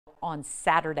on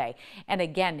Saturday. And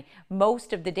again,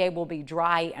 most of the day will be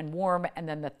dry and warm, and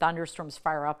then the thunderstorms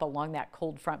fire up along that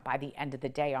cold front by the end of the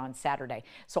day on Saturday.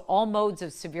 So all modes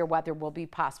of severe weather will be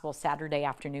possible Saturday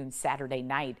afternoon, Saturday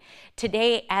night.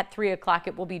 Today at 3 o'clock,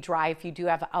 it will be dry if you do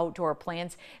have outdoor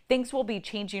plans. Things will be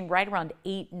changing right around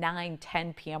 8, 9,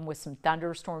 10 p.m. with some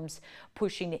thunderstorms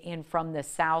pushing in from the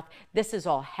south. This is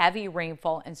all heavy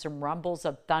rainfall and some rumbles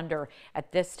of thunder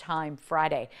at this time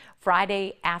Friday.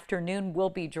 Friday afternoon will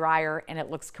be drier, and it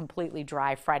looks completely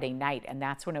dry Friday night, and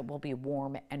that's when it will be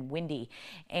warm and windy.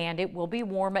 And it will be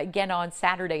warm again on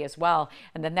Saturday as well.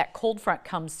 And then that cold front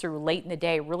comes through late in the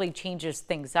day, really changes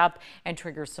things up and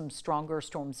triggers some stronger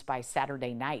storms by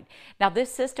Saturday night. Now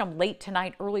this system late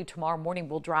tonight, early tomorrow morning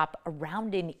will drop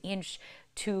around an inch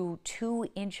to 2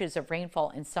 inches of rainfall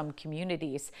in some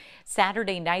communities.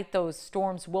 Saturday night, those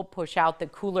storms will push out. The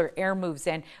cooler air moves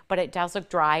in, but it does look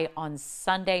dry on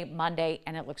Sunday, Monday,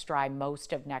 and it looks dry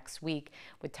most of next week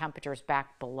with temperatures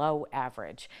back below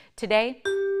average. Today,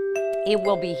 it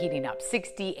will be heating up.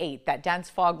 68, that dense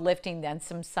fog lifting, then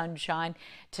some sunshine.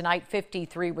 Tonight,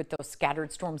 53 with those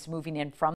scattered storms moving in from